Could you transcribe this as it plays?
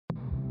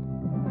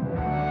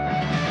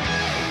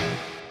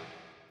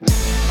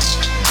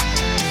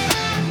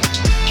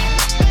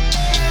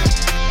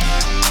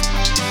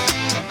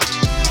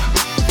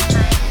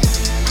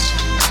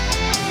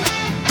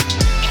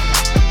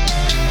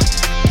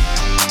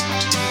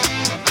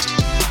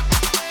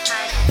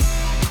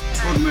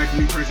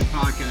Person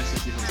Podcast.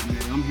 It's your host,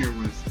 man. I'm here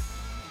with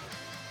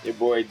your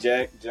boy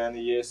Jack,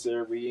 Johnny. Yes,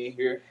 sir. We in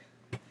here.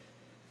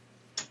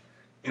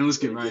 And let's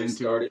get right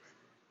into it.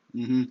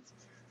 Mm-hmm.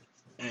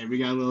 Hey, we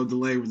got a little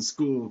delay with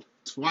school.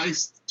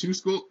 Two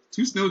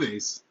snow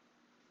days.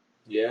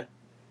 Yeah.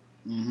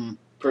 Mm-hmm.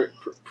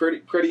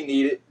 Pretty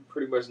needed.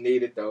 Pretty much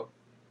needed though.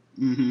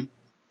 Mm-hmm.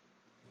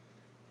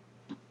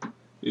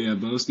 Yeah,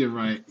 but let's get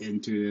right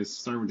into this.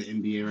 Start with the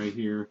NBA right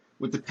here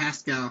with the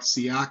Pascal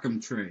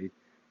Siakam trade,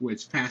 where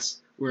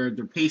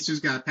the Pacers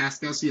got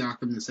Pascal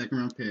Siakam, the second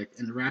round pick,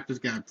 and the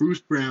Raptors got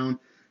Bruce Brown,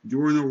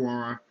 Jordan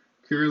Nwora,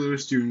 Kerry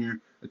Lewis Jr.,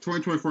 a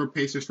 2024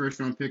 Pacers first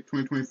round pick,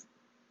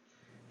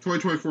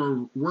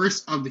 2024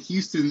 worst of the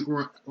Houston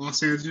or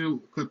Los Angeles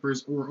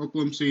Clippers or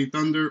Oklahoma City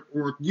Thunder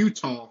or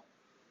Utah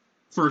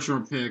first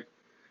round pick,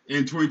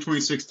 and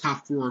 2026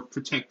 top 4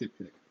 protected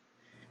pick.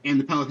 And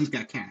the Pelicans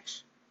got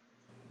cash.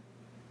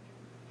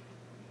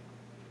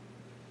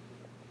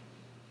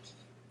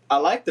 I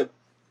like the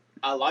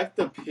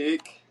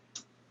pick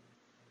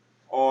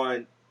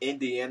on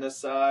Indiana's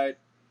side.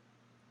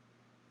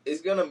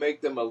 It's gonna make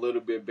them a little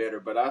bit better,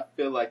 but I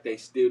feel like they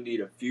still need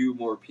a few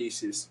more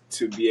pieces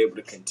to be able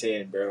to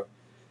contend, bro.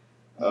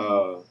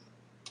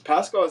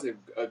 Pascal is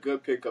a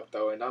good pickup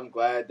though, and I'm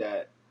glad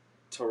that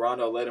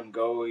Toronto let him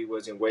go. He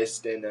wasn't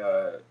wasting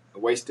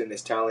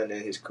his talent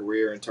and his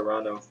career in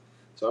Toronto.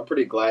 So I'm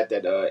pretty glad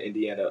that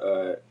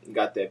Indiana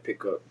got that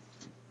pickup.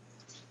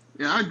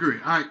 Yeah, I agree.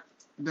 I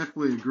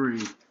definitely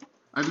agree.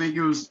 I think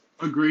it was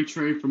a great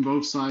trade from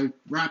both sides.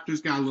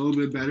 Raptors got a little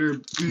bit better.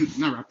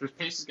 Not Raptors.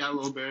 Pacers got a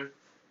little better.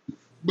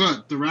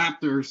 But the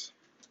Raptors,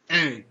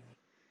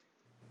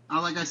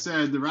 like I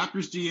said, the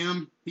Raptors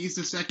GM, he's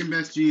the second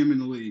best GM in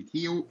the league.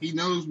 He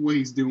knows what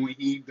he's doing.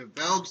 He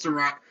develops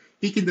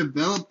he can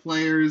develop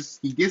players.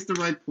 He gets the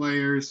right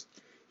players.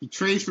 He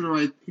trades for the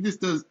right. He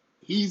just does.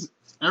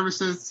 Ever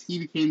since he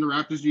became the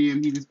Raptors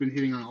GM, he's just been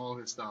hitting on all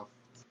his stuff.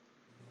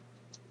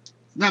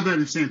 Not better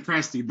than Sam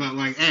Presti, but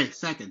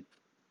second.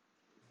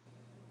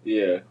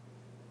 Yeah.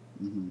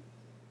 Mm-hmm.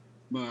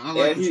 But I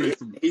like the trade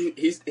from.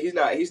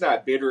 He's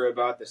not bitter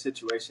about the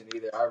situation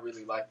either. I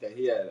really like that.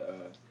 He had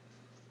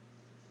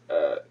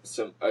a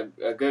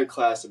good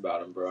class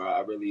about him, bro.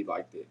 I really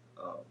liked it.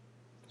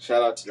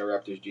 Shout out to the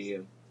Raptors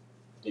GM.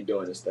 He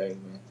doing his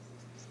thing,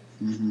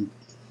 man.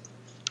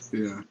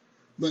 Yeah.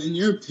 But in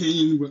your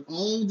opinion, with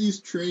all these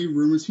trade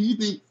rumors,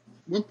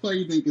 what player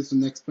you think is the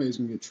next player is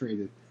going to get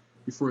traded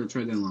before the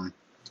trade deadline?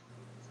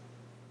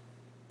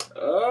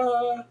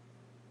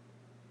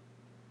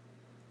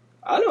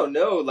 I don't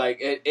know.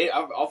 Like,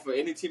 off of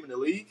any team in the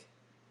league?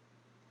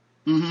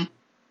 Mm-hmm.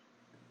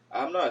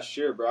 I'm not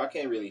sure, bro. I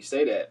can't really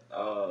say that.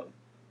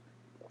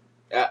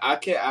 I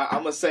can't.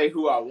 I'm gonna say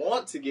who I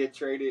want to get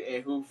traded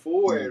and who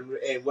for,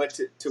 and what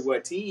to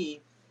what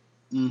team.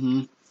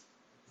 Mm-hmm.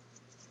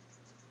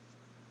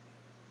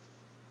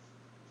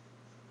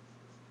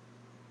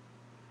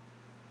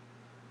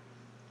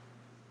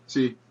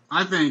 See,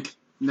 I think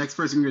next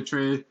person to get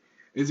traded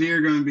is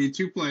either going to be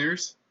two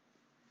players,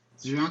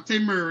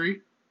 DeJounte Murray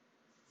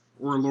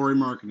or Lauri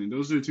Markkanen.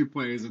 Those are the two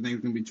players I think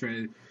is going to be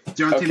traded.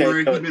 DeJounte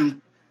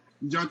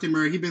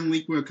Murray, he's been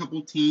linked with a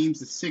couple teams: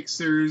 the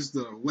Sixers,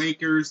 the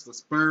Lakers, the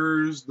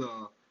Spurs,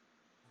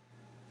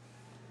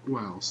 who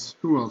else?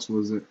 Who else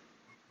was it?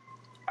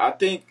 I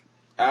think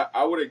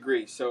I would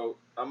agree. So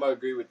I'm gonna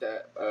agree with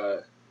that.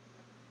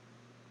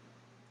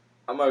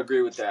 I'm gonna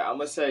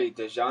say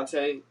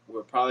DeJounte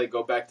will probably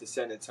go back to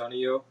San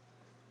Antonio,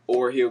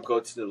 or he'll go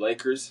to the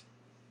Lakers.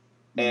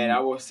 Mm-hmm. And I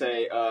will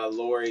say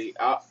Lauri.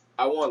 I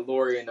want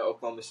Lauri in the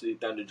Oklahoma City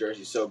Thunder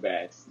jersey so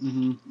bad.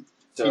 Mm-hmm.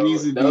 So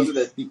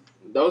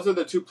those are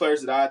the two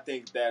players that I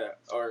think that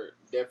are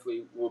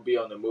definitely will be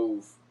on the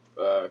move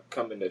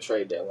coming the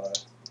trade deadline.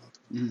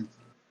 Mm-hmm.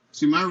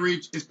 See, my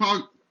reach is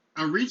probably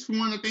a reach for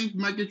one I think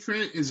might get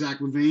traded is Zach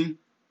LaVine.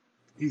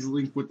 He's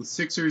linked with the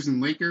Sixers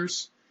and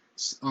Lakers.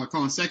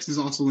 Colin Sexton is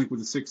also linked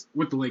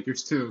with the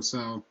Lakers too.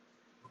 So,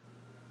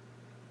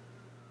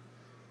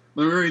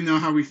 but we already know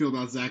how we feel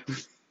about Zach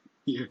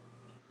here.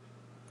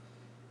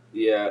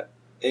 Yeah,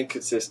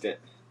 inconsistent.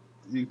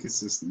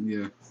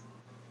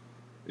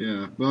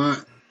 Yeah.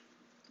 But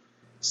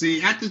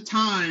see, at the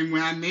time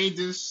when I made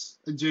this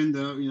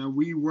agenda,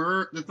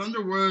 the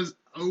Thunder was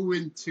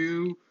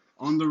 0-2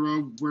 on the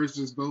road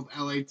versus both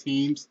LA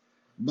teams,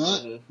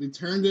 but they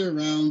turned it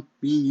around,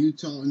 being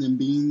Utah and then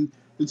being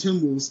the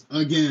Timberwolves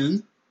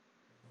again.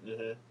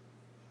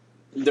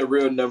 Mm-hmm. The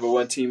real number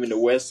one team in the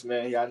West,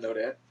 man. Y'all know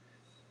that.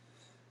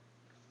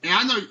 And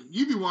I know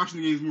you be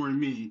watching the games more than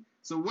me.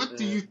 So what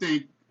do you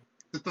think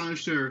the Thunder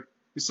should,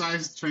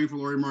 besides training for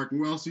Lauri Markkanen,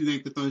 what else do you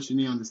think the Thunder should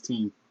need on this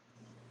team?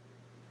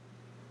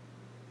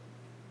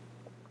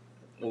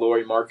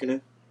 Lauri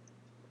Markkanen.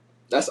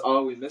 That's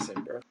all we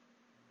missing, bro.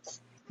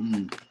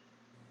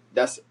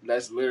 That's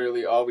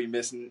literally all we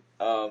missing.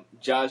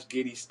 Josh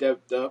Giddey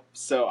stepped up,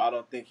 so I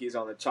don't think he's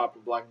on the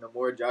chopping block no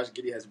more. Josh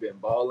Giddey has been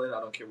balling. I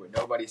don't care what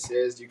nobody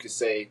says. You can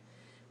say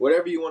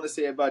whatever you want to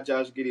say about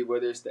Josh Giddey,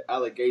 whether it's the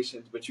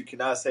allegations, but you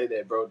cannot say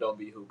that bro don't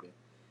be hooping.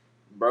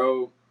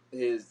 Bro,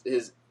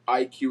 his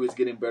IQ is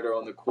getting better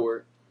on the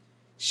court.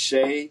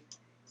 Shea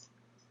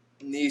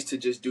needs to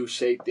just do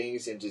Shea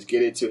things and just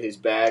get into his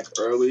bag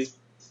early.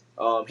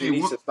 He Hey,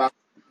 needs what? to stop.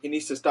 He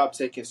needs to stop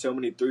taking so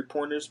many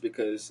 3-pointers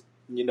because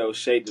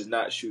Shea does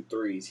not shoot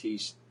threes.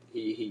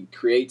 He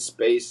creates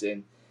space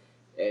and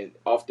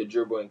off the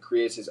dribble and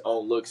creates his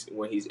own looks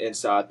when he's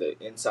inside the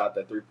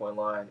 3-point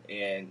line.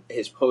 And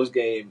his post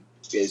game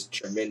is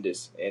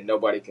tremendous, and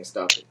nobody can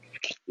stop it.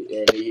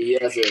 And he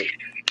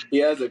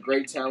has a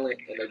great talent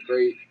and a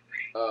great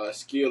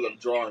skill of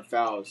drawing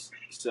fouls.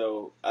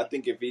 So I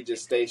think if he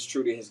just stays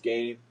true to his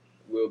game,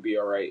 we'll be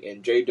all right.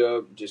 And J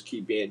Dub just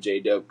keep being J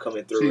Dub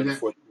coming through See in the that?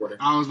 fourth quarter.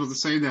 I was about to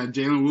say that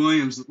Jalen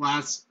Williams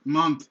last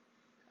month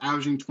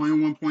averaging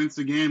 21 points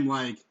a game.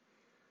 Like,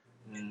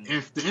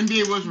 if the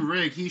NBA wasn't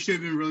rigged, he should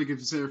have been really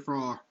considered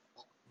for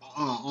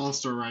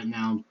All-Star right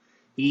now.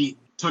 He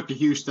took a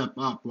huge step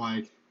up.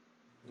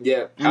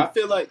 Yeah, And I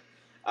feel like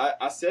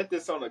I said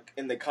this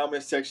in the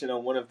comment section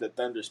on one of the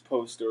Thunder's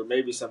posts or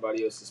maybe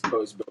somebody else's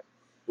post, but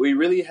we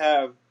really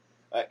have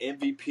an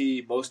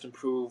MVP, Most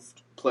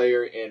Improved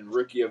Player, and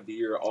Rookie of the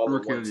Year all in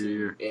Rookie one of the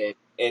team, Year.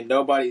 and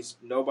nobody's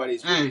Hey,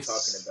 really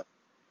talking about it.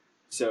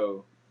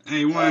 So hey,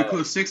 you want to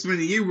put 6 man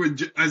a year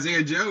with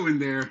Isaiah Joe in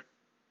there?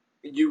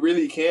 you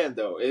really can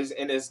though,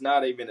 it's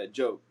not even a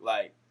joke.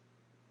 Like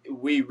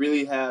we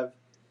really have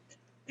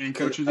And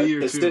Coach of the a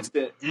Year too,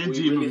 consistent. and We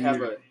GM of really the have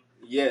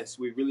Year.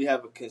 we really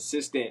have a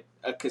consistent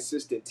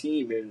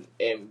team,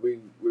 and we're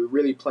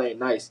really playing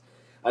nice.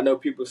 I know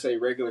people say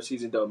regular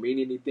season don't mean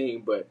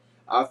anything, but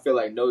I feel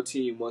like no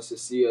team wants to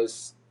see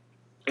us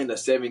in a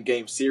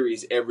 7-game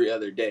series every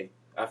other day.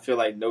 I feel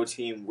like no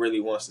team really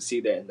wants to see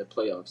that in the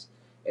playoffs,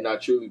 and I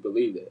truly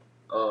believe that.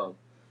 What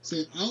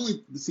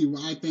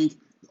I think.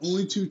 The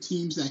only 2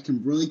 teams that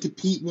can really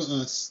compete with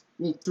us,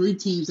 well, 3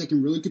 teams that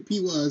can really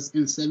compete with us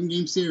in a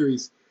 7-game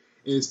series,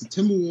 is the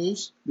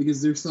Timberwolves because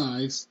of their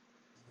size,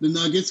 the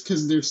Nuggets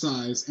because of their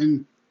size,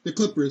 and the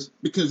Clippers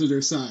because of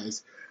their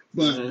size.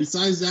 But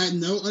besides that,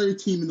 no other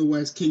team in the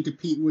West can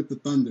compete with the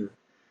Thunder.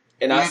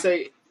 And I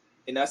say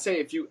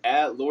if you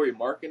add Lauri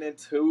Markkanen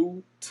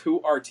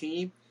to our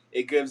team,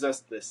 it gives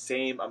us the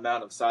same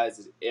amount of size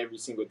as every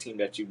single team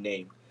that you've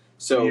named.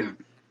 So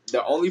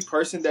the only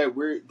person that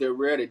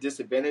we're at a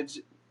disadvantage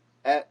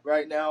at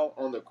right now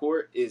on the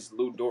court is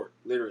Lou Dort,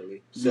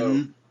 literally.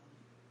 So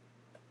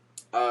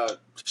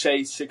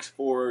Shea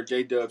 6'4",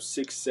 J Dub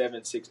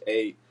 6'7",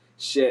 6'8",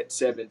 Shet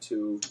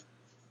 7'2",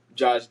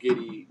 Josh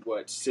Giddey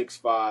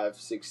 6'5",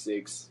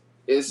 6'6".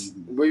 It's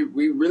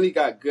we really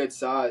got good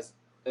size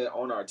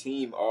on our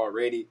team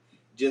already.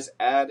 Just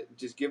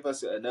give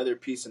us another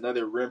piece,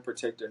 another rim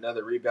protector,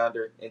 another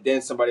rebounder, and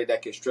then somebody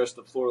that can stretch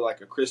the floor like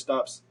a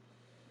Kristaps.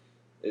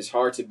 It's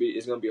hard to beat.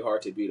 It's gonna be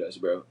hard to beat us,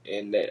 bro.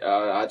 And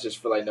I just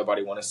feel like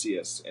nobody want to see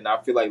us. And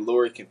I feel like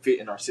Lauri can fit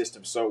in our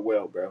system so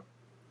well, bro.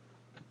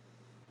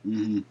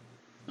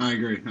 I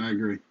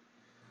agree.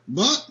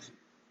 But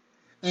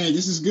hey,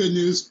 this is good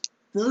news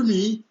for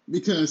me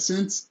because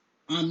since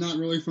I'm not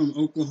really from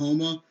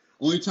Oklahoma,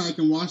 only time I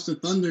can watch the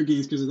Thunder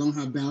games because I don't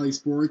have Bally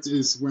Sports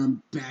is when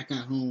I'm back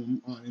at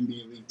home on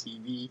NBA League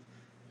TV.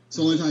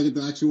 So only time I get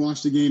to actually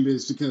watch the game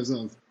is because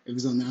of if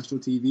it's on national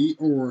TV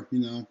or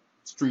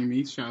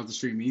Streamies. Shout out to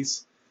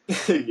Streamies.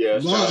 Yeah,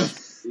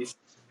 but,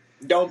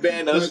 don't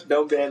ban us.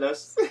 Don't ban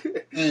us.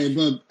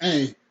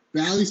 Hey,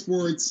 Bally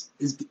Sports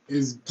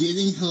is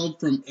getting help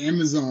from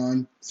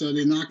Amazon, so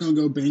they're not going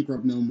to go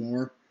bankrupt no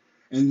more.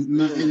 And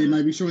they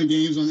might be showing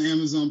games on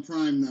Amazon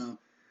Prime now.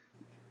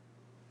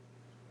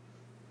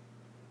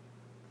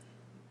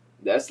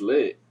 That's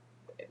lit.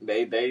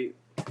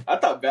 I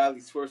thought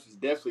Bally Sports was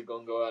definitely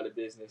gonna go out of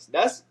business.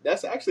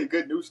 That's actually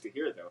good news to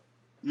hear, though.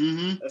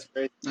 That's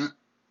great.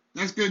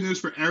 That's good news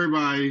for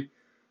everybody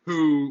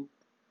who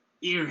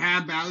either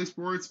have Bally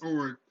Sports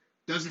or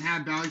doesn't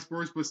have Bally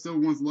Sports but still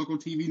wants local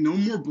TV. No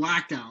more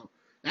blackout.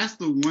 That's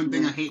the one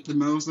thing I hate the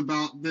most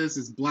about this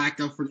is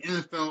blackout for the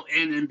NFL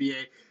and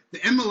NBA. The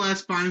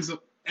MLS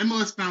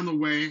found a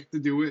way to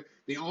do it.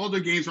 All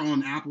their games are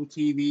on Apple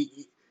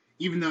TV,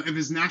 even though if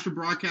it's national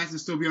broadcast, it'll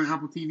still be on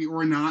Apple TV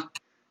or not.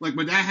 But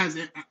that has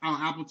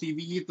Apple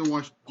TV. You have to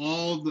watch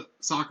all the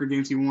soccer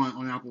games you want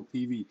on Apple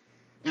TV.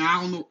 And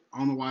I don't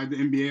know why the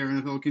NBA or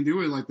NFL can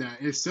do it like that.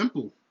 It's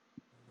simple,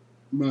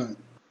 but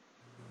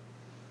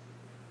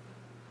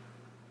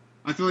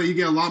I feel like you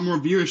get a lot more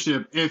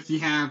viewership if you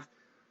have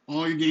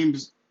all your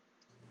games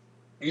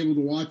able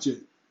to watch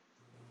it.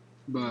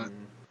 But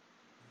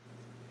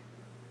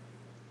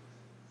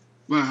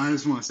I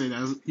just want to say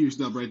that was a huge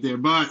dub right there.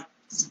 But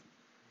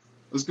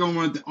let's go on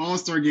with the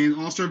All-Star game.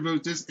 All-Star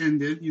vote just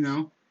ended.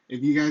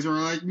 If you guys are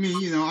like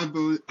me, I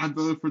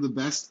voted for the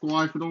best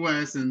squad for the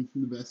West and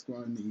the best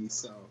squad in the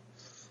East. So,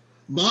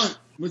 but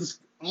with the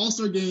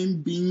All-Star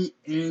game being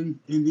in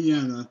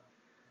Indiana,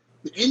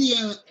 the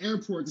Indianapolis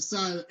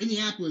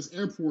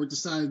airport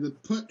decided to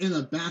put in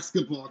a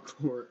basketball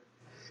court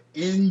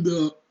in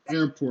the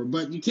airport,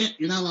 but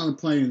you're not allowed to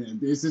play in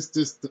it. It's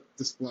just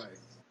display.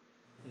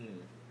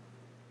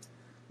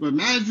 But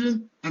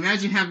imagine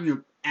having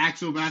an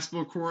actual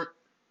basketball court.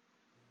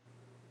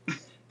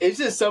 It's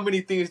just so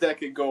many things that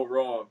could go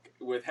wrong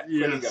with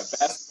putting a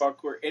basketball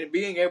court and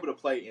being able to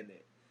play in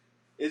it.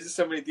 It's just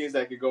so many things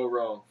that could go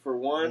wrong. For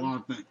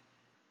one,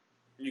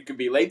 you could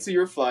be late to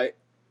your flight.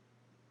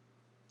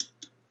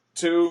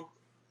 2,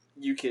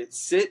 you could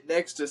sit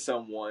next to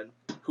someone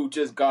who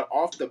just got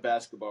off the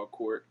basketball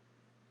court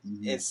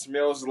and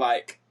smells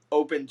like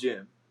open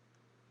gym.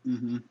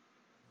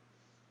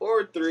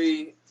 Or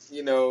 3,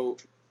 you know,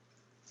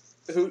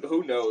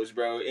 who knows,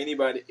 bro?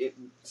 Anybody,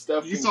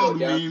 stuff you can saw go the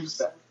down.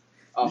 memes.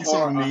 A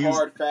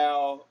hard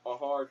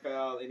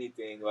foul,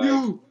 anything. Like,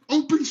 yo,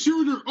 open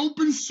shooter.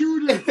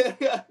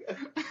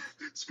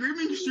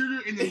 Screaming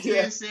shooter in the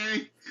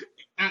TSA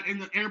in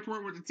the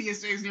airport with the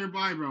TSA is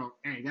nearby, bro.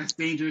 Hey, that's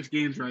dangerous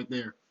games right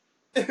there.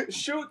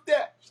 Shoot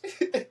that.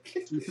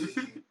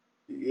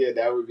 Yeah,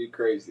 that would be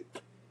crazy.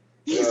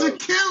 He's a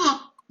killer.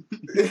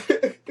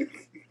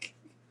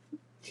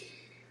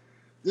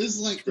 This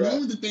is like,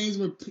 one of the things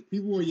where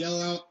people will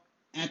yell out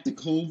at the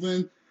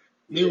Colvin,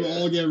 they would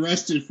all get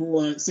arrested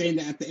for saying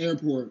that at the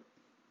airport.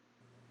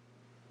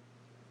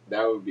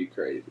 That would be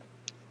crazy.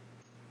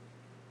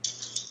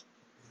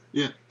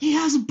 Yeah, he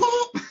has a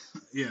ball.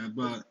 Yeah,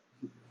 but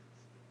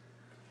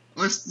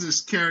let's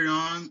just carry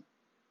on.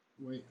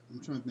 Wait, I'm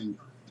trying to think.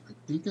 I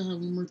think I have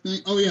one more thing.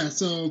 Oh, yeah,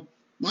 so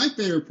my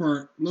favorite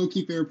part,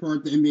 low-key favorite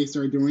part the NBA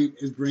started doing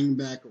is bringing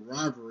back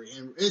Rivalry.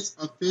 And it's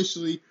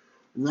officially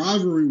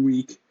Rivalry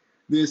Week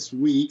this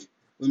week.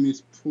 Let me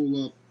just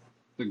pull up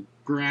the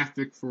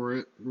graphic for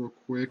it real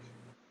quick.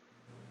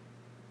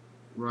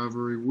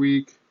 Rivalry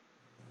Week.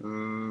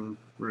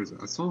 Where is it?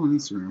 I saw it on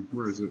Instagram.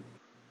 Where is it?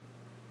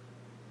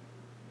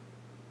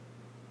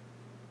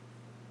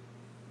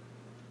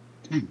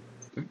 Dang,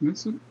 did I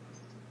miss it?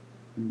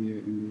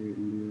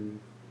 NBA.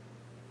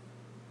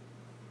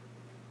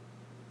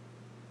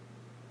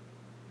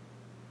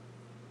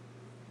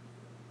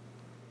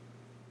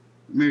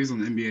 Maybe it's on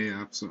the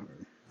NBA app, sorry.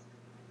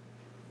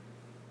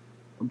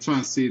 I'm trying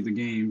to see the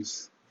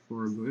games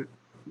for a bit.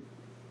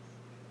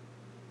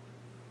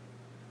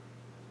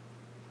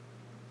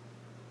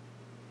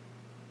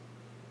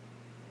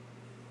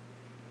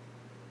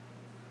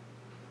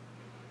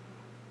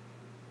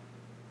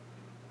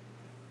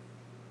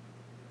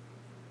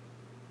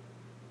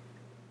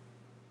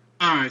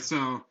 Alright,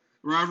 so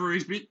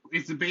rivalries,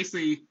 it's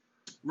basically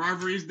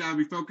rivalries that will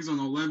be focused on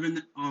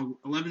 11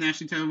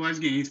 nationally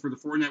televised games for the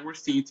 4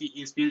 networks, TNT,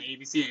 ESPN,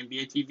 ABC, and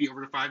NBA TV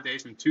over the 5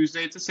 days from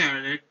Tuesday to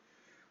Saturday.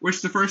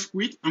 Which the first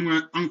week, for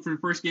the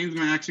first game, I'm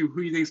going to ask you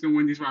who you think is going to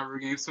win these rivalry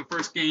games. So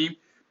first game,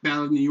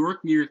 Battle of New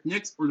York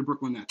Knicks, or the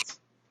Brooklyn Nets?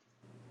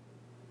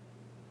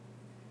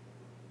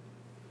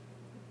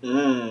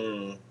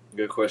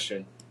 Good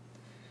question.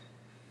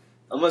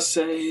 I'm gonna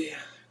say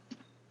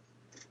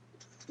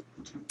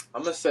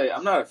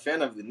I'm not a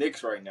fan of the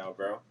Knicks right now,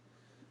 bro.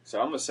 So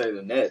I'm gonna say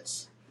the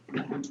Nets.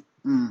 Hey,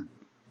 I'm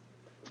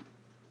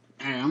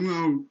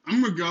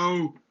gonna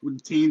go with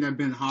the team that's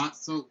been hot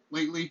so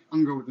lately.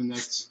 I'm gonna go with the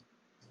Knicks.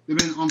 They've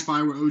been on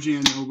fire with OG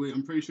and Anunoby.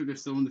 I'm pretty sure they're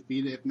still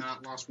undefeated, if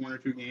not lost 1 or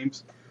 2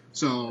 games.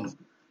 So I'm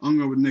gonna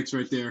go with the Knicks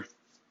right there.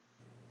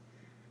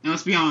 And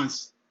let's be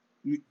honest,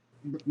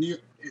 New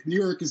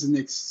York is a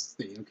Knicks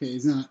state. Okay,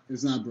 it's not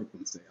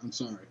Brooklyn state. I'm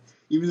sorry.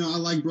 Even though I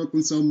like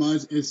Brooklyn so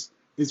much, it's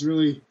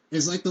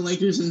like the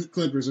Lakers and the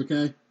Clippers.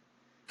 Okay,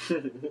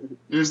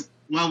 there's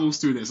levels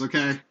to this.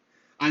 Okay,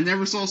 I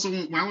never saw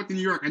someone when I went to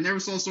New York. I never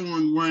saw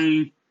someone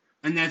wearing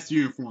a Nets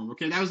uniform.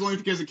 Okay, that was only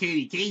because of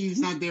KD. KD's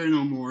not there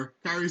no more.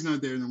 Kyrie's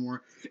not there no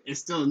more. It's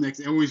still the Knicks.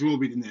 It always will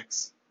be the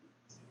Knicks.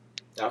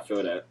 I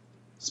feel that.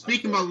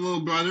 Speaking about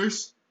little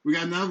brothers, we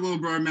got another little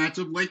brother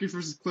matchup: Lakers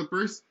versus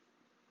Clippers.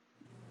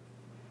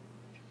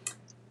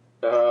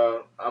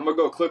 I'm gonna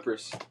go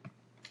Clippers.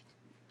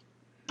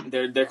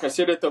 They're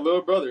considered the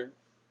little brother,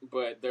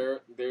 but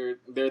they're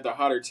the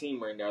hotter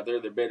team right now. They're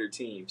the better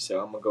team, so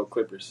I'm gonna go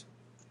Clippers.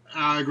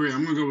 I agree.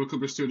 I'm gonna go with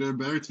Clippers too. They're a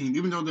better team,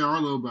 even though they are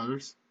little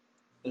brothers.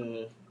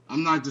 Mm-hmm.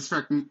 I'm not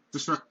disrespecting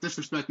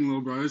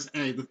little brothers.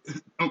 Hey,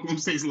 Oklahoma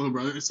State's a little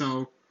brother,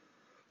 so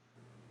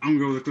I'm gonna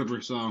go with the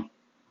Clippers. So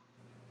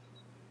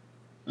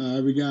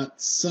we got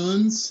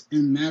Suns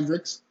and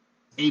Mavericks,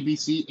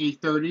 ABC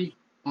 8:30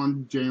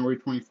 on January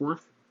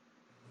 24th,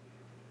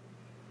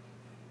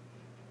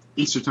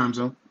 Eastern time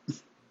zone.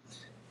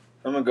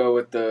 I'm gonna go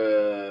with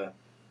the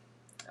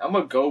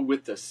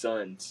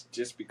Suns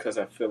just because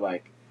I feel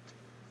like.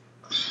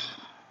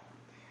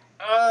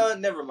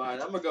 Never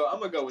mind. I'm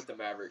gonna go with the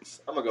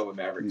Mavericks. I'm gonna go with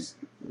Mavericks.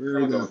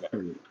 Where did I put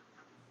it?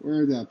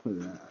 Where did I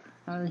put it?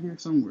 I had it here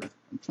somewhere.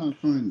 I'm trying to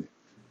find it.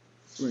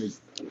 Wait,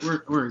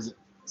 where is it?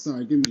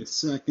 Sorry, give me a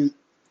second.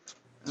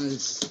 I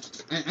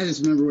just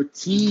remember what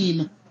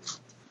team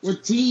was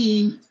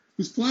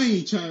playing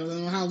each other.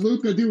 You know, how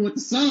Luka do with the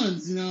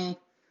Suns. You know,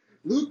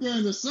 Luka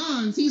and the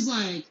Suns. He's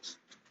like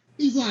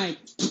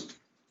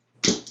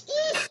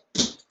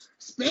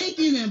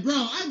spanking them, bro.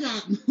 I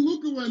got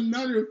Luka with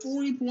another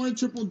 40-point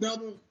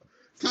triple-double.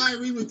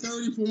 Kyrie with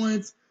 30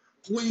 points,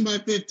 winning by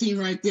 15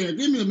 right there.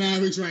 Give me the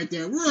Mavericks right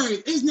there.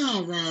 Right, it's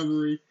not a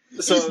rivalry.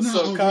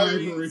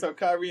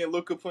 Kyrie and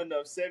Luka putting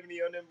up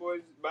 70 on them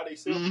boys by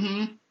themselves.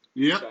 Mm-hmm.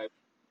 Yep.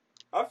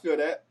 I feel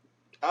that.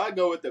 I'll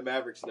go with the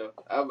Mavericks though.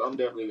 I'm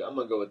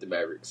gonna go with the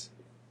Mavericks.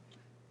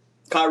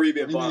 Kyrie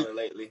been balling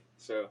lately,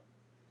 so.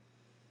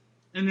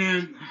 And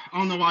then I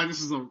don't know why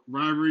this is a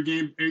rivalry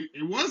game.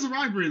 It was a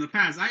rivalry in the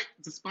past. I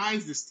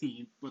despise this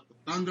team, but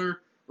the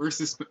Thunder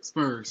versus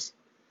Spurs.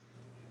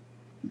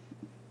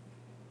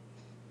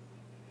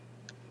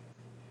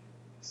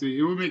 See,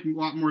 it would make a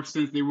lot more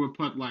sense. They would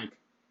put like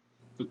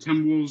the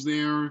Timberwolves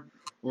there,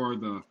 or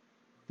the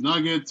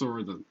Nuggets,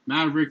 or the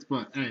Mavericks.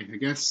 But hey, I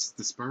guess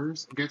the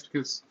Spurs. I guess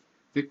because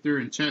Victor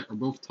and Chet are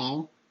both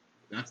tall.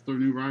 That's their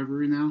new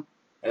rivalry now.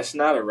 That's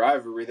not a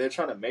rivalry. They're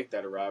trying to make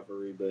that a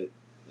rivalry, but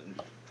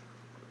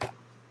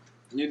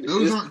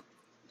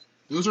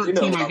those aren't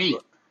team I hate.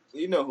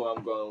 You know who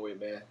I'm going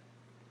with, man.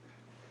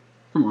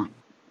 Come on,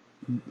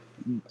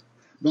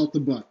 belt to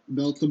butt,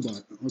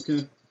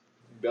 okay.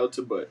 Belt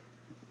to butt.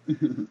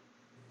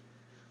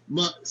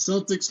 But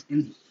Celtics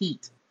and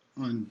Heat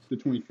on the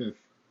 25th.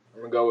 I'm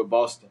gonna go with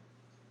Boston.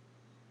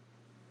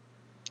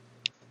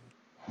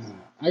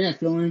 I got a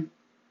feeling.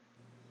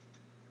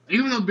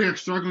 Even though they're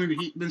struggling, the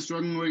Heat been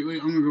struggling lately.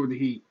 I'm gonna go with the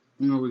Heat.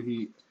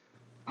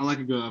 I like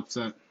a good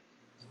upset.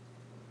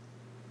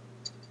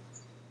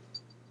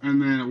 And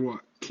then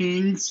what?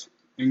 Kings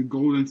and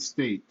Golden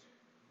State.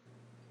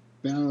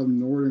 Battle of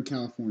Northern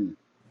California.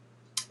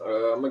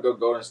 I'm gonna go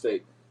Golden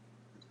State.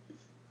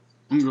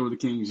 I'm gonna go with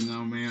the Kings.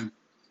 Man.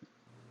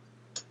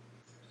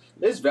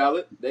 It's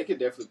valid. They could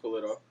definitely pull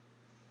it off.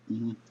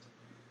 Mm-hmm.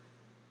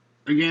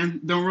 Again,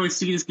 don't really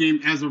see this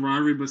game as a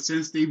rivalry, but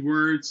since they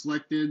were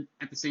selected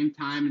at the same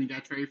time and they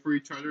got traded for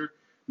each other,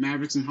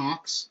 Mavericks and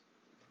Hawks.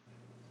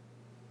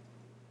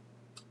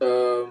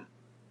 I'm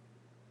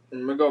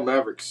gonna go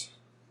Mavericks.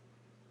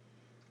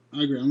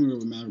 I agree. I'm gonna go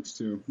with Mavericks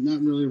too.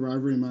 Not really a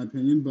rivalry in my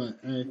opinion, but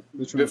hey,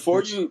 let's try.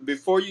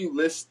 Before you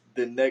list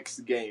the next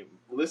game,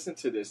 listen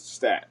to this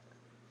stat.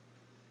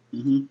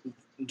 Mm-hmm.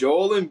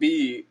 Joel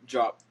Embiid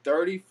dropped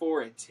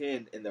 34 and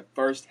 10 in the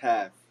first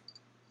half.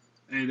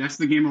 Hey, that's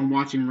the game I'm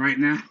watching right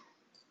now.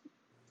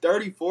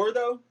 34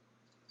 though?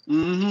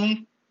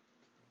 Mm-hmm.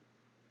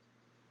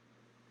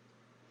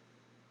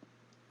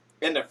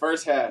 In the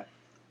first half.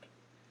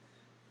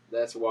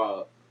 That's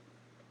wild.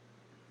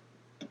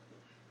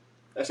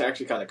 That's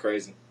actually kind of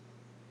crazy.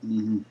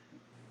 Mm-hmm.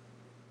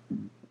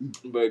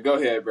 But go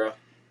ahead, bro.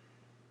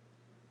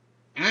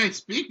 Hey,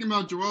 speaking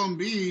about Joel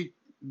Embiid,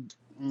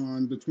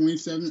 on the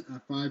 27th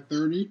at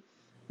 5:30,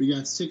 we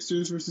got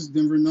Sixers versus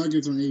Denver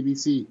Nuggets on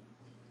ABC.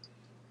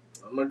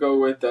 I'm going to go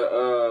with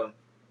the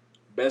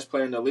best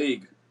player in the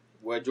league.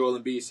 What Joel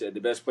Embiid said, the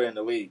best player in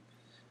the league.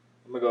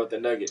 I'm going to go with the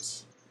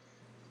Nuggets.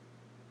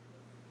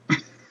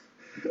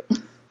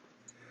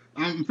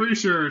 I'm pretty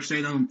sure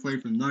Shea don't play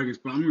for the Nuggets,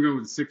 but I'm going to go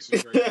with the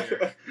Sixers right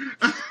there.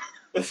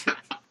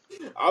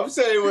 I'm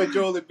saying what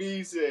Joel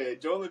Embiid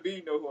said. Joel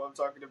Embiid know who I'm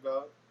talking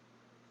about.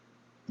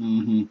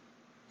 Mm-hmm.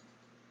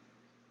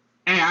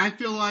 Hey, I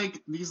feel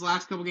like these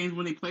last couple games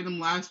when they played them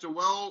last,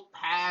 Joel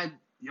had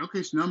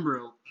Jokic's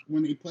number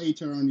when they play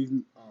each other on these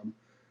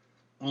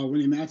when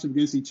they match up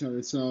against each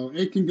other. So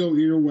it can go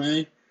either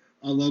way.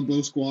 I love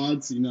both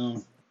squads. I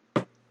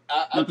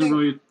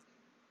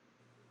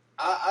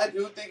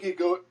do think it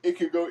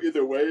could go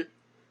either way.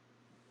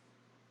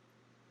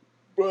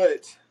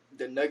 But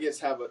the Nuggets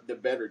have the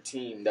better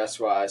team. That's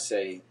why I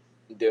say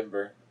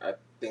Denver. I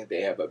think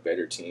they have a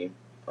better team.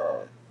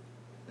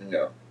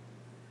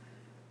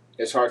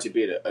 It's hard to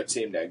beat a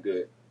team that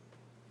good.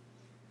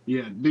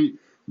 Yeah,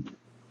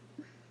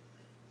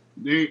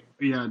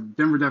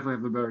 Denver definitely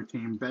have the better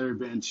team, better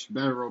bench,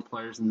 better role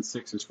players than the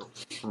Sixers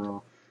for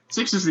all.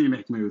 Sixers need to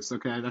make moves,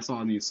 okay? That's all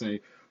I need to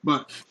say.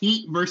 But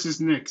Heat versus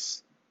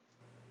Knicks.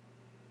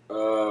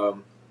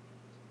 I'm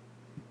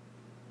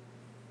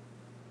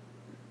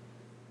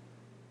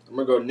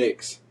gonna go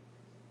Knicks.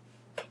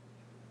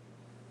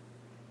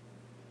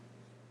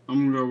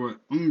 I'm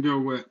gonna go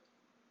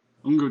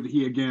with the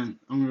Heat again.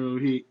 I'm gonna go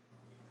with the Heat.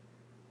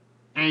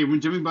 Hey,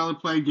 when Jimmy Butler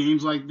play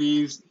games like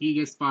these, he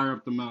gets fired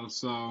up the most.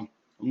 So I'm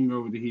gonna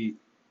go with the Heat.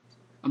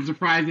 I'm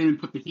surprised they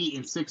didn't put the Heat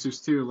and Sixers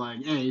too.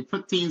 Like, hey,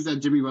 put teams that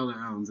Jimmy Butler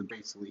owns, and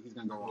basically he's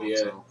gonna go off. Yeah.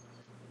 So.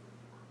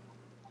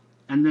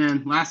 And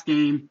then last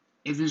game,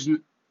 if it's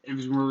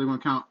really gonna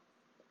count,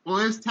 well,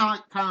 it's kind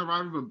of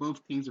rivalry, but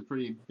both teams are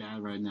pretty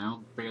bad right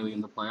now, barely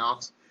in the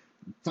playoffs,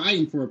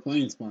 fighting for a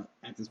playing spot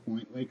at this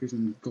point. Lakers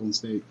and Golden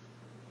State.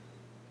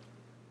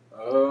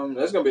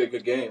 That's gonna be a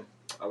good game.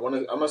 I'm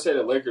gonna say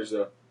the Lakers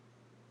though.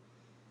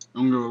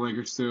 I'm gonna go with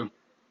Lakers too.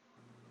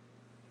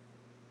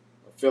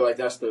 I feel like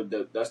that's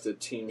the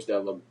teams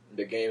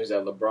the games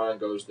that LeBron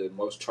goes the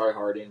most try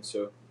hard in.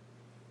 So.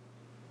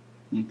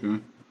 Okay.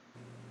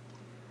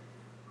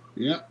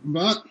 Yeah,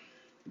 but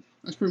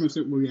that's pretty much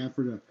what we have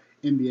for the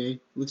NBA.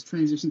 Let's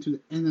transition to the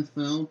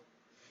NFL,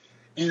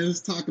 and let's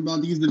talk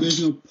about these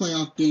divisional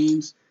playoff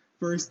games.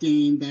 First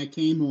game that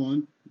came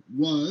on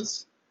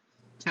was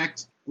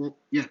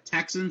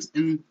Texans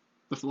and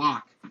the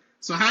Flock.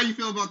 So how do you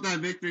feel about that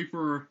victory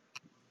for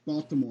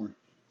Baltimore?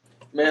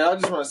 Man, I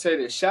just want to say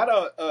this. Shout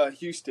out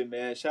Houston,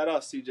 man. Shout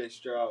out C.J.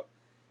 Stroud.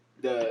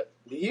 The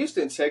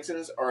Houston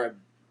Texans are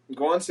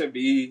going to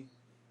be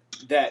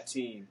that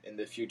team in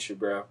the future,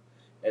 bro,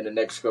 in the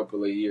next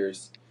couple of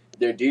years.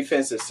 Their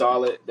defense is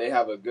solid. They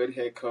have a good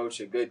head coach,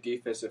 a good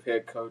defensive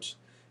head coach.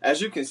 As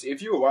you can see,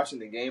 if you were watching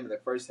the game in the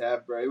first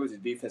half, bro, it was a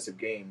defensive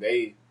game.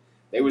 They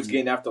was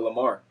getting after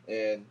Lamar,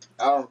 and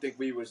I don't think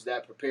we was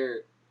that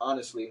prepared,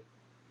 honestly,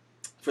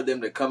 for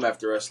them to come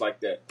after us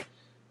like that.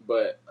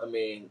 But I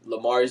mean,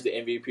 Lamar is the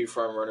MVP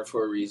front runner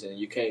for a reason.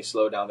 You can't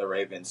slow down the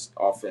Ravens'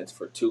 offense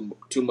for too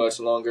much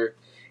longer.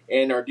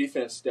 And our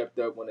defense stepped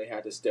up when they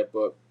had to step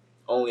up,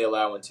 only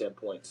allowing 10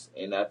 points.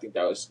 And I think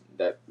that was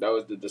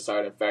the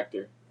deciding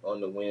factor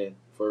on the win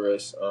for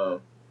us.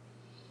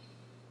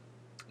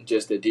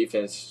 Just the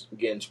defense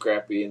getting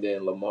scrappy, and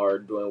then Lamar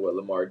doing what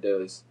Lamar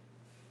does,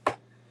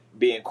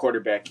 being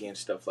quarterbacky and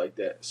stuff like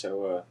that.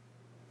 So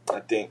I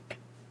think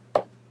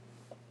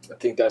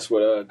that's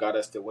what got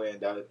us the win.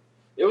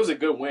 It was a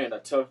good win, a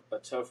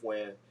tough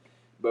win,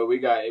 but we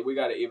got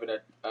an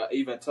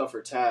even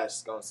tougher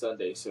task on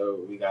Sunday.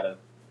 So we gotta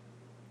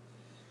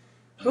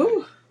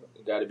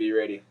be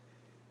ready.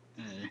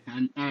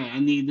 Hey, I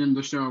need them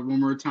to show up one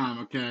more time,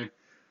 okay?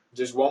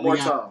 Just one more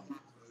time.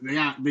 They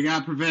got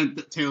to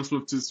prevent Taylor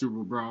Swift to the Super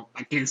Bowl, bro.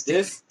 I can't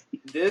stand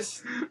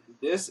this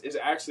is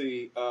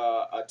actually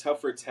a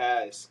tougher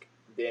task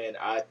than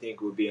I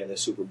think would be in the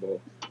Super Bowl.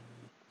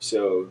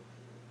 So.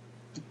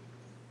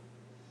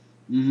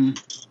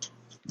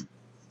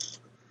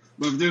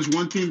 But if there's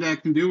one team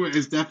that can do it,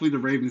 it's definitely the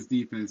Ravens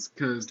defense.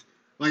 Because,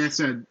 like I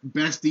said,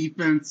 best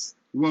defense,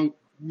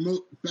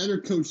 better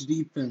coach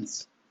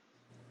defense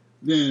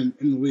than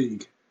in the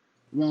league.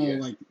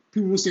 Like,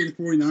 people will say the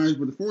 49ers,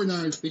 but the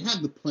 49ers, they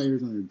have the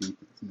players on their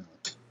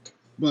defense,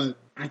 But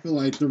I feel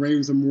like the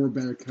Ravens are more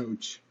better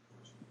coach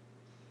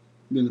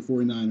than the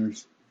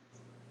 49ers.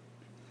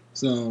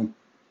 So,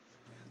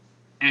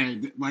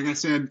 and like I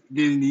said,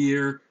 beginning of the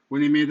year,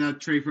 when they made that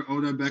trade for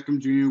Odell Beckham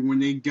Jr.,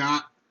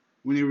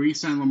 when they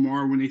re-signed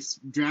Lamar, when they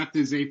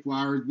drafted Zay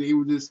Flowers, they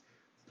were just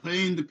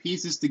putting the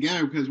pieces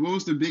together. Because what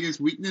was the biggest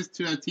weakness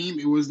to that team?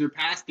 It was their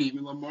pass game.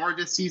 And Lamar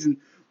this season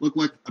looked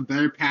like a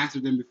better passer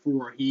than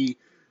before. He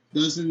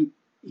doesn't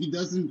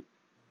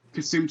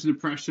consume to the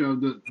pressure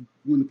of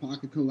when the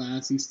pocket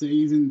collapses. He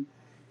stays in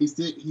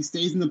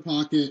the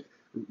pocket,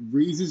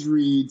 reads his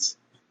reads,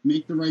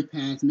 make the right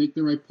pass, make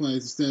the right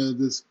plays instead of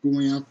just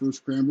going out for a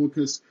scramble.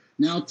 Because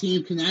now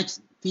teams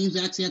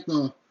actually have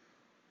to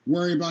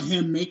worry about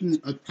him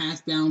making a pass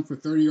down for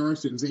 30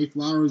 yards to Zay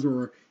Flowers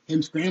or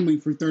him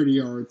scrambling for 30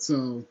 yards.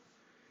 So,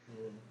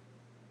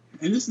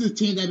 and this is a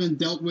team that has been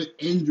dealt with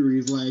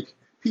injuries. Like,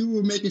 people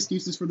would make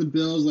excuses for the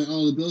Bills, like,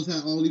 oh, the Bills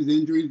had all these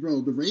injuries.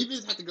 Bro, the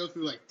Ravens had to go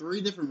through, like,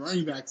 3 different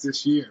running backs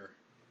this year.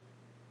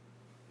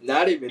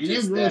 Not even and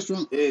just that.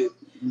 Strong.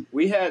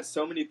 We had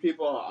so many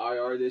people on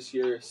IR this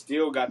year,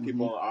 still got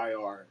people on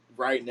IR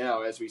right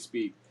now as we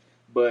speak.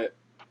 But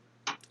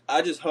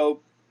I just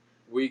hope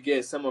we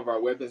get some of our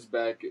weapons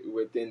back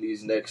within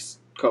these next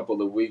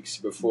couple of weeks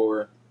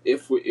before,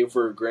 if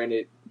we're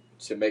granted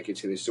to make it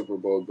to the Super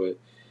Bowl. But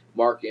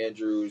Mark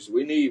Andrews,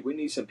 we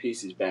need some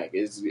pieces back.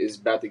 It's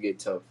about to get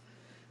tough,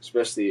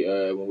 especially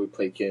when we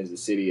play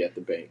Kansas City at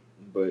the bank.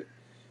 But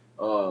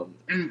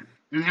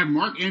and have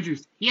Mark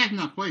Andrews, he has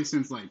not played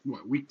since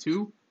week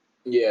 2.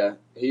 Yeah,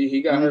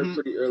 he got hurt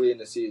pretty early in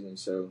the season.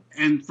 So,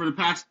 and for the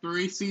past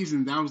 3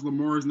 seasons, that was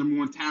Lamar's number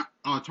 1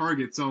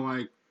 target. So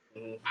like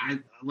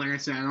I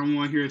said, I don't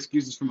want to hear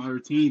excuses from other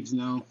teams,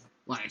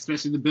 like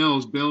especially the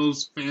Bills.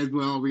 Bills fans,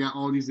 we got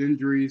all these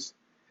injuries.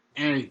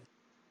 Hey,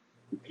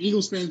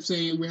 Eagles fans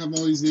saying we have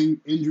all these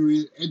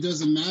injuries. It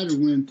doesn't matter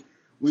when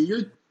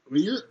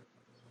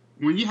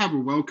you have a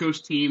well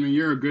coached team and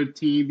you're a good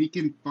team, you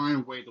can find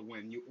a way to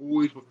win. You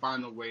always will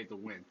find a way to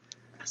win.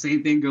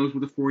 Same thing goes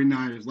with the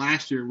 49ers.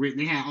 Last year,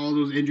 they had all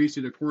those injuries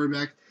to their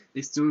quarterbacks.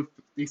 They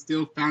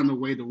still found a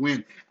way to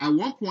win. At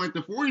one point,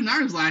 the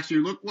 49ers last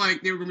year looked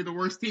like they were going to be the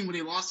worst team when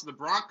they lost to the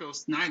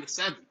Broncos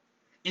 9-7.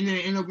 And then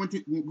they ended up going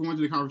to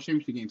the conference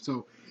championship game.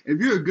 So if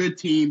you're a good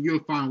team,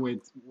 you'll find a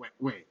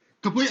way.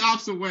 Complete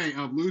opposite way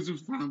of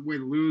losers find a way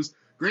to lose.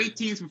 Great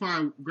teams will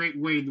find a great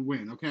way to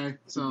win, okay?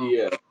 So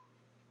yeah.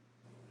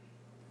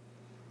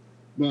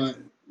 But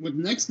with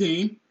the next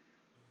game,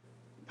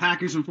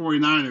 Packers and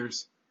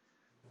 49ers.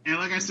 And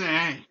like I said,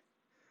 hey,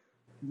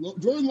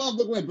 Jordan Love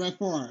looked like Brett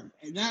Favre.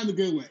 Not in the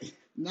good way.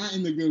 Not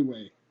in the good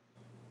way.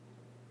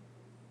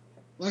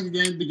 Like,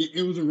 again,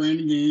 it was a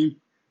random game.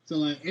 So,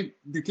 if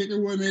the kicker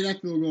would have made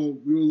that field goal,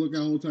 we would look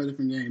at a whole entire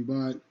different game.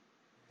 But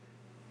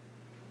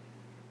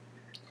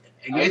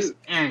I guess,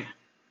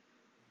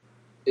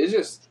 it's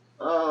just,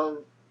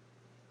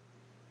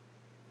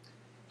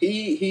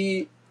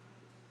 he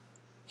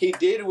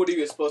did what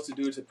he was supposed to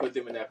do to put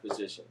them in that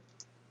position.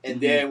 And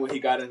then when he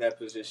got in that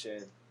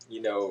position,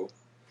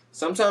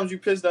 sometimes you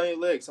piss down your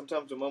leg.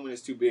 Sometimes the moment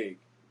is too big.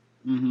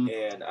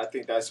 And I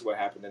think that's what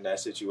happened in that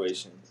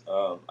situation.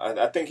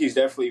 I think he's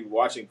definitely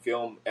watching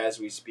film as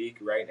we speak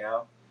right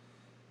now,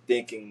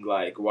 thinking,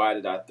 why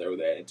did I throw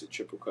that into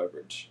triple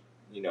coverage?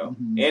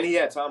 And he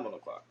had time on the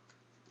clock.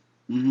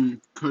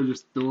 Could have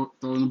just thrown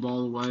the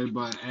ball away,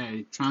 but,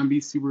 hey, try and be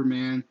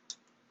Superman.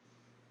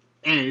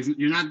 hey,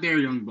 you're not there,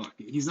 young buck.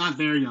 He's not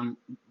there, young.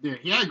 There,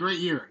 he had a great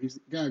year. He's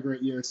got a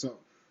great year. So,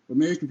 but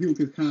maybe people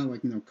could kind of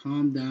like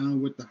calm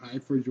down with the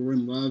hype for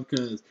Jordan Love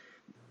because,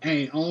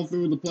 hey, all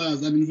through the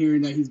playoffs, I've been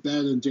hearing that he's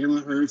better than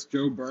Jalen Hurts,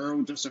 Joe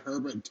Burrow, Justin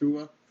Herbert, and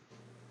Tua.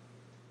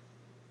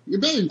 You're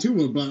better than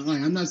Tua, but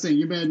like I'm not saying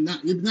you're better.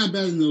 You're not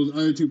better than those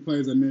other two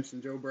players I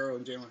mentioned, Joe Burrow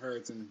and Jalen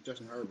Hurts and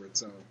Justin Herbert.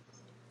 So,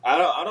 I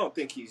don't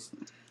think he's.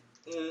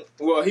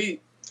 Well,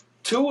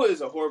 Tua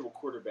is a horrible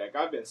quarterback.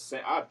 I've been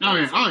saying.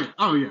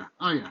 Oh yeah.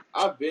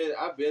 I've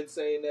been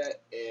saying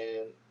that,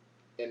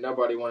 and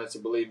nobody wanted to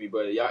believe me.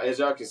 But as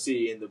y'all can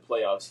see in the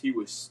playoffs, he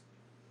was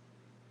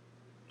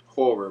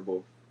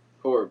horrible.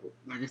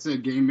 Like I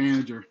said, game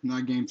manager,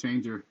 not game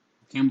changer.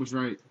 Cam was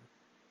right.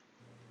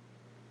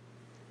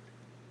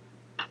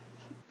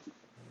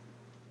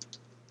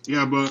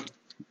 Yeah, but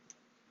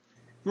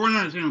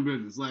 49ers handle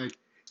business. Like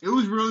it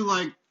was really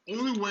like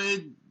only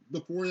way the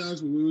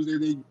 49ers would lose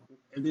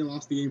if they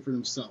lost the game for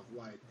themselves.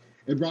 Like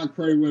if Brock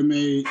Purdy would have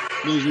made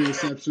those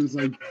interceptions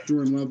like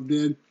Jordan Love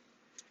did,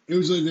 it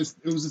was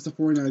just a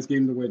 49ers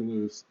game the way to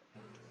lose.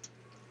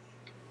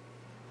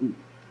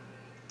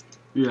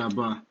 Yeah,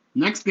 but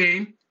next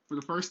game for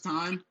the first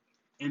time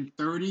in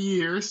 30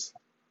 years.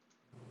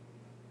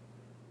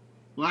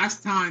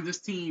 Last time this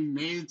team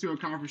made it to a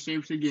conference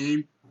championship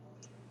game,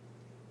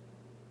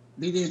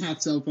 they didn't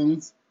have cell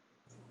phones.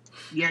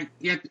 Yet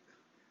they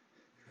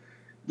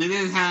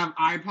didn't have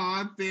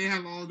iPods. They didn't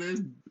have all this.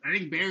 I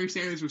think Barry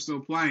Sanders was still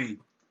playing.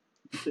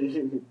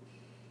 I'm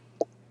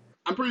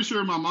pretty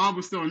sure my mom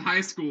was still in high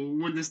school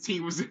when this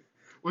team was in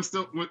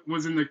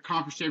the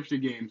conference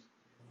championship game.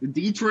 The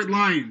Detroit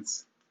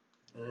Lions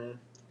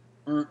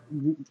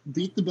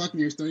beat the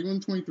Buccaneers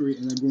 31-23,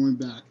 and they're going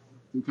back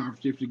to the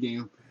conference championship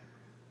game.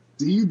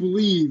 Do you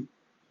believe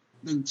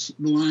that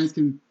the Lions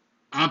can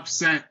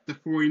upset the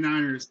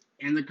 49ers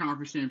in the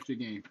conference championship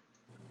game?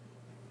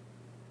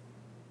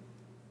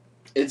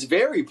 It's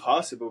very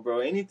possible,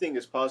 bro. Anything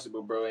is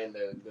possible, bro. And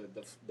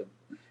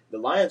the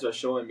Lions are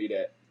showing me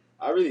that.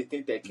 I really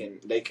think they can.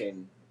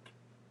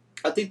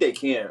 I think they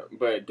can,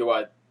 but do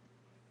I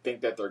think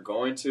that they're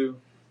going to?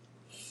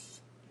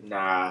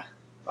 Nah,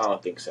 I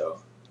don't think so.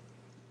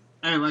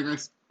 Hey, like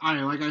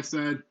I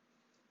said,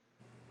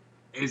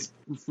 is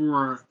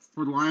for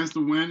the Lions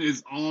to win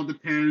is all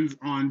depends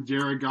on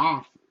Jared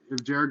Goff.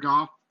 If Jared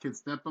Goff can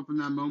step up in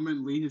that moment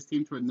and lead his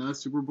team to another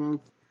Super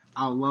Bowl,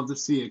 I would love to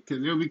see it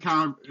because it would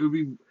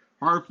be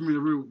hard for me to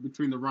root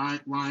between the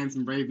Lions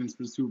and Ravens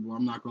for the Super Bowl.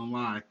 I'm not gonna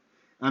lie,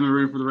 I've been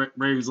rooting for the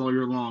Ravens all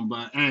year long,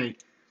 but hey,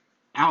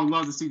 I would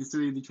love to see the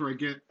city of Detroit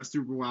get a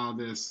Super Bowl out of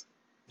this.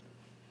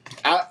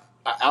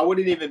 I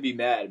wouldn't even be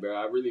mad, bro.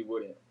 I really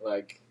wouldn't.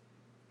 Like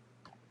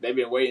they've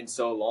been waiting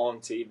so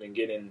long to even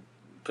get in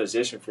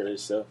position for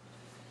this, so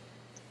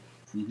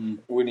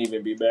wouldn't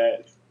even be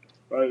mad,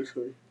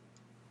 honestly.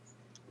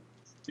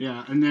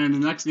 Yeah, and then the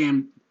next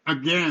game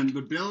again,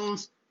 the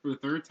Bills for the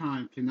third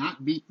time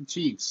cannot beat the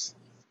Chiefs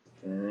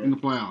in the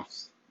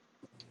playoffs.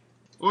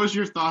 What was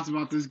your thoughts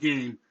about this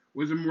game?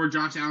 Was it more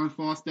Josh Allen's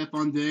fault,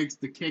 Stephon Diggs,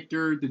 the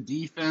kicker, the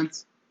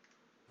defense?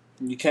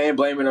 You can't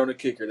blame it on the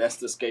kicker. That's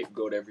the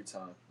scapegoat every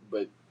time.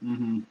 But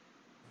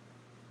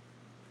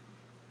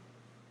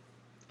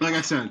like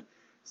I said,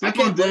 I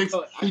can't blame it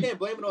on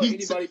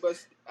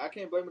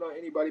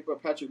anybody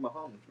but Patrick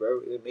Mahomes,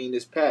 bro. I mean,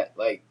 it's Pat.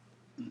 Like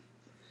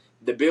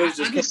the Bills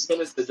just can't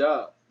finish the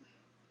job.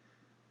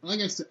 Like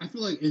I said, I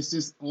feel like it's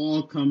just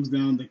all comes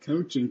down to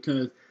coaching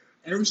because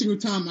every single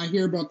time I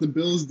hear about the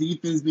Bills'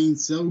 defense being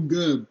so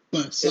good,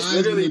 but it's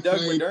literally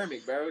Doug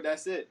McDermott, bro.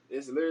 That's it.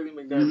 It's literally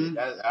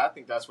McDermott. I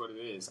think that's what it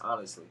is,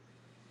 honestly.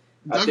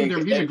 Doug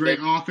McDermott, he's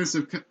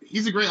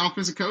a great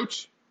offensive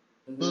coach,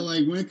 but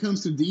like when it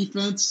comes to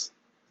defense,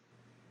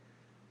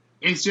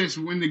 it's just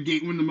when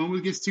the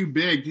moment gets too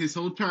big, his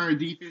whole entire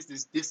defense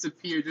just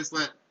disappear. Just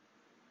let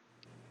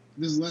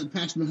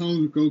Patrick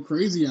Mahomes go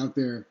crazy out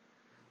there.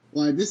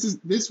 Like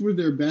this was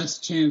their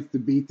best chance to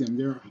beat them.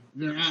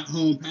 They're at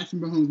home.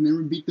 Patrick Mahomes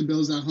never beat the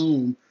Bills at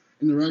home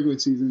in the regular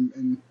season,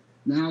 and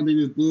now they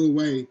just blew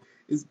away.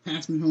 It's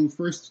Patrick Mahomes'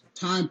 first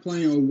time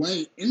playing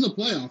away in the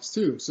playoffs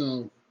too.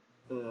 So,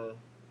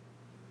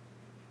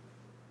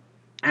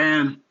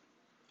 and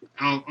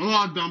a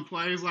lot of dumb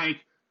plays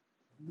like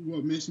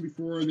what mentioned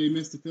before. They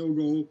missed the field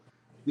goal.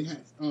 They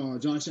had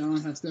Josh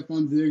Allen had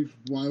Stephon Diggs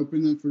wide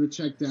open for the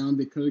check down.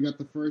 They could have got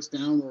the first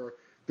down or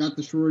got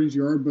the shortest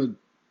yard, but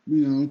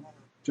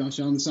Josh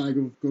Allen decided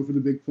to go for the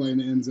big play in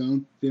the end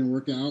zone. Didn't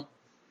work out.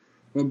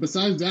 But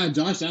besides that,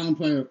 Josh Allen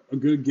played a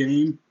good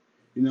game.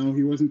 He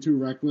wasn't too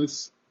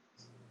reckless.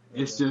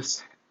 It's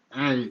just,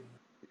 hey,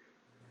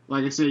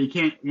 like I said, you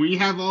can't, when you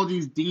have all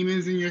these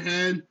demons in your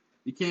head,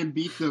 you can't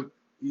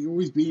you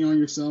always beat on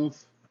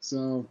yourself.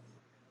 So,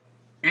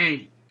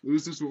 hey,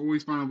 losers will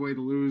always find a way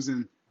to lose,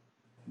 and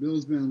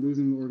Bill's been a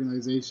losing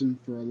organization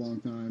for a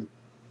long time.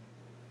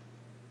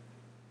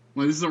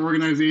 Like, this is an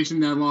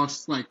organization that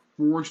lost like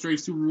 4 straight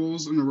Super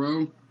Bowls in a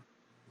row.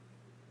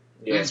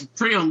 Yeah. That's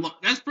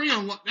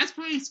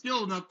pretty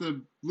skilled enough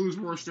to lose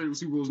 4 straight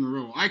Super Bowls in a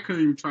row. I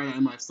couldn't even try that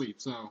in my sleep.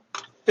 So,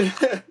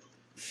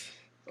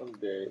 I'm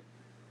dead.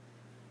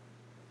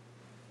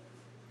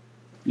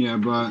 Yeah,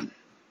 but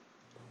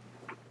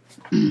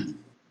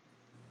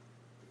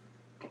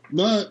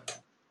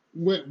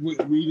we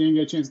didn't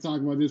get a chance to talk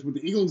about this. With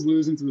the Eagles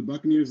losing to the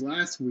Buccaneers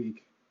last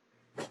week,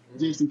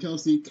 Jason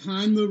Kelsey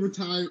kind of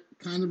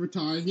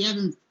retired. He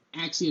hadn't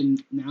actually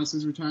announced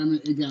his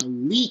retirement. It got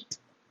leaked,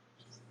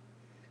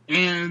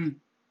 and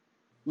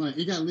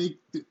it got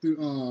leaked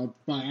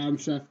by Adam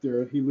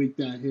Schefter. He leaked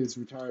that his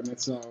retirement.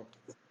 So,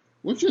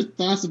 what's your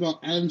thoughts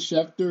about Adam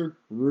Schefter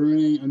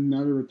ruining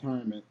another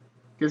retirement?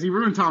 Because he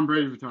ruined Tom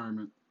Brady's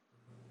retirement.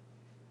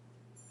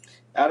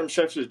 Adam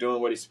Schefter's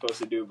doing what he's supposed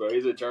to do, bro.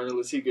 He's a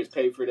journalist. He gets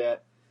paid for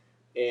that.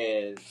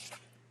 And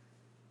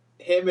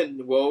him and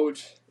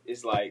Woj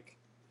is like,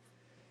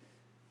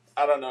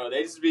 I don't know.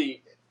 They just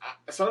be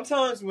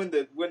sometimes when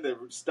the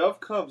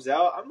stuff comes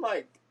out, I'm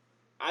like,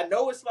 I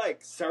know it's like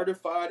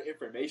certified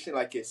information,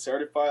 like it's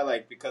certified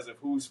like because of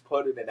who's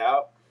putting it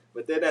out.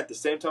 But then at the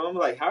same time, I'm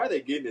like, how are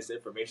they getting this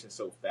information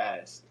so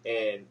fast?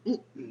 And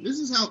this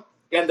is how.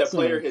 And the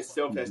player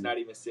himself has not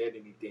even said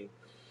anything.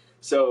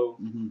 So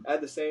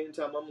at the same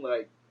time, I'm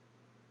like,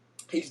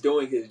 he's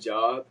doing his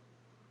job,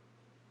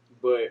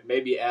 but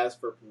maybe ask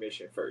for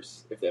permission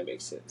first, if that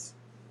makes sense.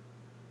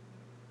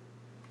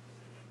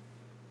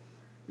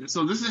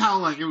 So this is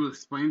how it was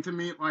explained to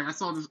me. I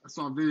saw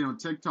a video on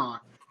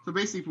TikTok. So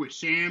basically with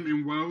Sham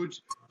and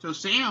Woj. So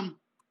Sham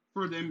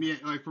for the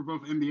NBA, for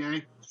both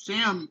NBA,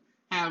 Sham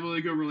had a really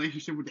good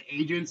relationship with the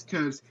agents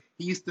because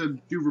he used to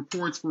do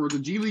reports for the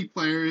G League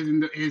players,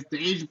 and the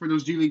agent for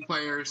those G League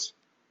players.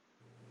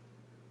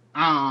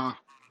 The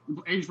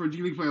agent for a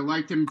G League player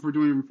liked him for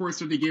doing reports,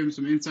 so they gave him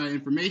some inside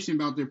information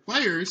about their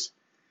players,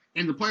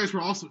 and the players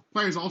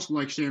also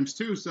like Shams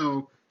too.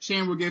 So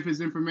Sham would give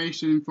his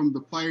information from the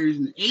players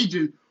and the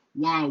agent,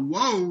 while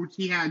Woj,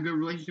 he had a good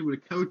relationship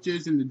with the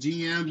coaches and the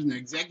GMs and the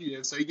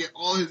executives, so he get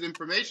all his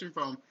information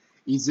from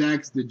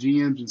execs, the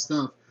GMs, and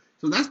stuff.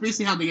 So that's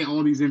basically how they get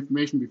all these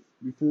information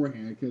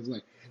beforehand. Because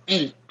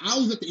hey, I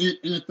was at the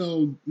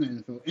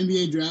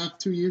NBA draft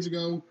 2 years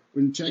ago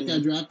when Chet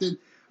got drafted.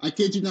 I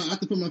kid you not, I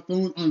had to put my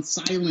phone on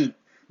silent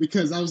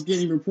because I was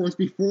getting reports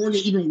before they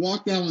even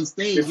walked out on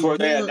stage. Before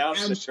they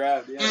announced the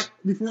draft, yeah.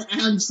 Before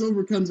Adam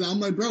Silver comes out,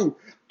 I'm like, bro,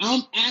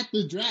 I'm at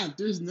the draft.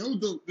 There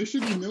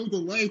should be no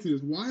delay to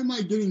this. Why am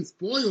I getting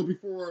spoiled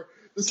before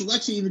the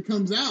selection even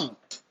comes out?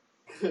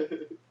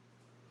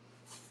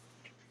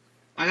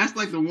 That's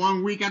like the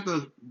 1 week at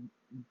the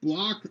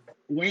block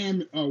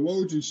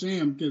Woj and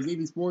Sham because they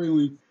be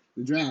spoiling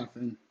the draft.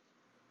 And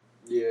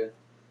yeah,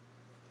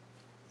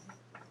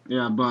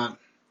 but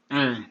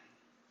hey,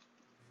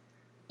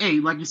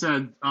 like you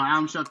said,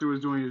 Adam Schefter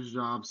was doing his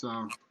job.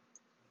 So,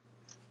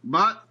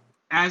 but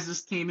as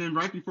this came in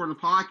right before the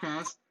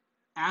podcast,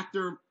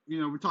 after we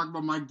talked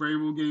about Mike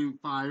Vrabel getting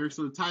fired,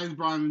 so the Titans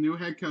brought in a new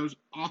head coach,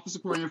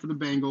 offensive coordinator for the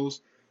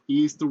Bengals. He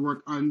used to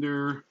work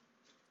under.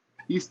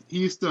 He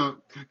used to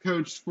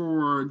coach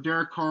for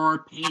Derek Carr,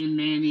 Peyton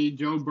Manning,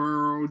 Joe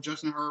Burrow,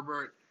 Justin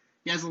Herbert.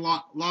 He has a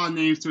lot of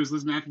names to his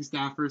list, Matthew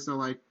Stafford. So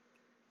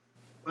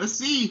let's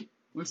see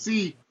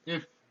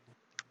if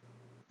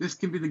this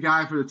can be the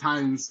guy for the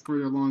Titans for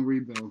their long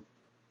rebuild.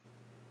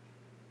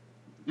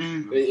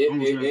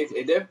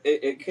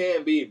 It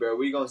can be, bro.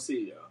 We gonna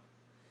see, y'all.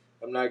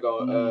 I'm not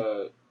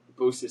gonna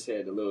boost his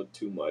head a little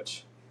too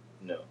much.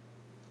 No.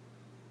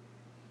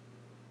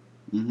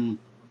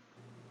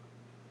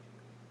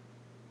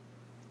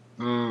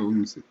 Let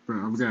me see.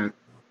 I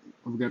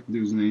forgot the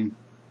dude's name.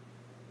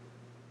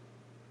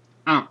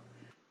 Oh,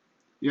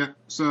 yeah.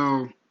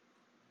 So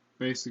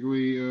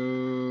basically,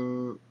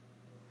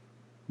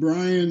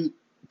 Brian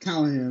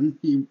Callahan.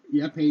 He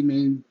paid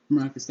Manning,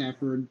 Matthew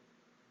Stafford,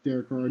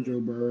 Derek Carr, Joe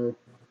Burrow,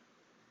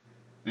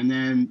 and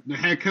then the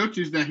head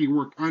coaches that he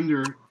worked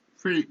under,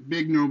 pretty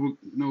big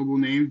noble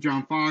names: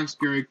 John Fox,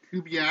 Gary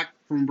Kubiak,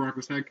 former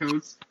Broncos head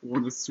coach,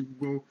 won the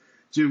Super Bowl,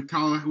 Jim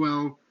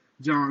Caldwell,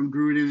 John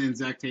Gruden, and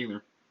Zach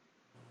Taylor.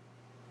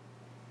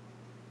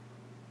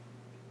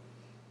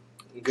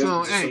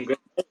 Those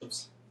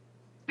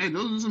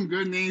are some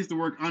good names to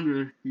work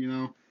under.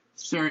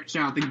 Shout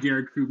out to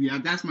Gary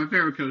Kubiak. That's my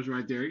favorite coach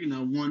right there.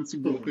 1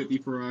 Super Bowl 50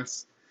 for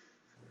us.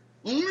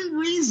 Only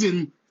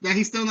reason that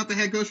he's still not the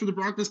head coach for the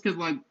Broncos because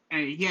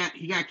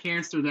he got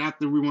cancer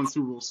after we won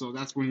Super Bowl, so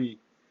that's when he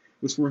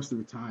was forced to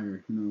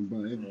retire.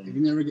 But if he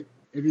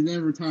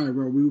never retired,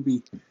 bro, we would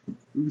be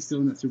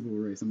still in that Super Bowl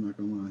race. I'm not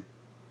gonna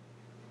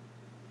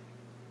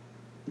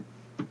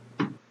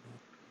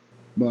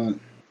lie.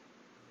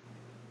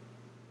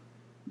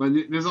 But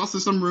there's also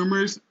some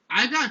rumors.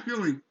 I got a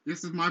feeling,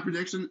 this is my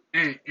prediction.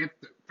 Hey, if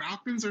the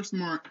Falcons are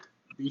smart,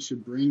 they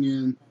should bring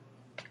in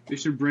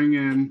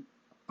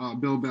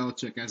Bill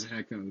Belichick as a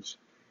head coach.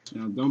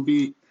 Don't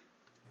be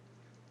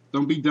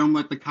dumb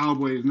like the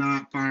Cowboys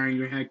not firing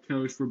your head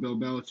coach for Bill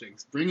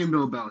Belichick. Bring in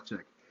Bill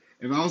Belichick.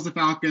 If I was the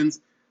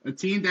Falcons, a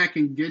team that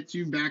can get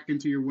you back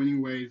into your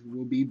winning ways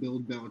will be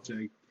Bill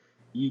Belichick.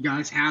 You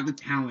guys have the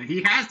talent.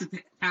 He has the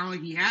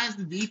talent. He has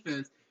the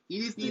defense. He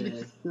just needs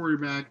a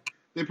quarterback.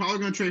 They're probably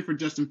going to trade for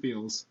Justin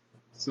Fields.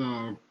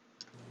 So,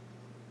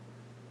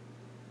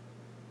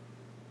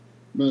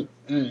 But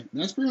hey,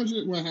 that's pretty much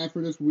what I have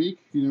for this week.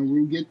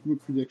 We'll get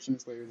with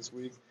predictions later this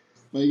week.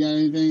 But you got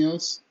anything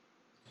else?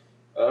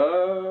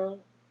 Uh,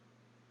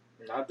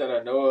 Not that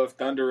I know of.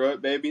 Thunder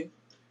up, baby.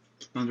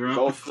 Thunder up.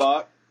 Go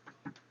flock.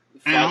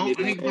 And I Flock hope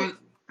get in there.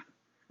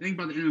 I think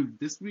by the end of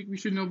this week we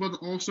should know about the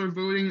All-Star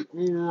voting,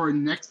 or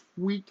next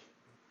week.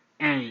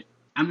 Hey,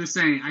 I'm just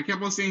saying. I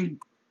kept on saying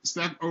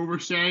Steph over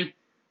Shea.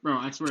 Bro,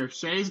 I swear, if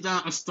Shea's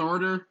not a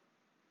starter,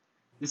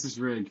 this is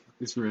rigged.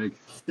 It's rigged.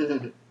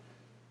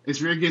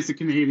 It's rigged against the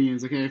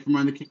Canadians. Okay,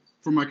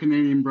 for my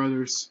Canadian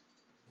brothers.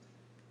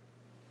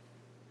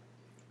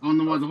 I don't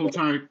know why the whole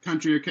entire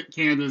country of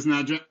Canada is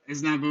not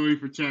voting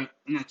for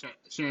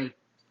Shea.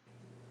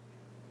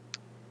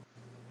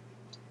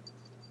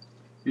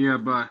 Yeah,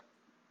 but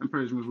I'm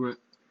pretty much with.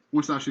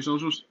 What's that? Your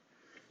socials?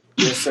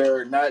 Yes,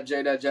 sir. Not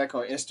J.Jack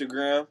on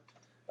Instagram.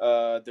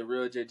 The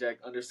real JJack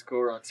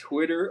 _ on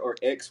Twitter or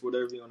X,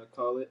 whatever you want to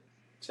call it.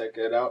 Check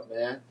it out,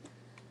 man.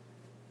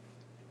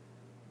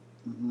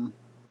 Mm-hmm.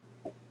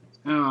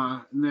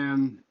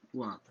 Then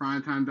what?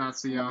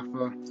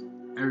 Primetime.Alpha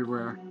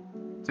everywhere.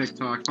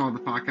 TikTok. Follow the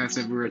podcast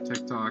everywhere.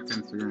 TikTok,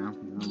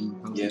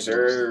 Instagram. Yes,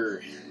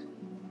 sir.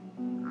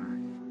 Alright.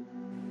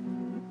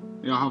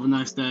 Y'all have a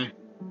nice day.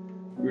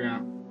 We're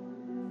out.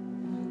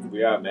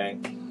 We out,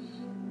 man.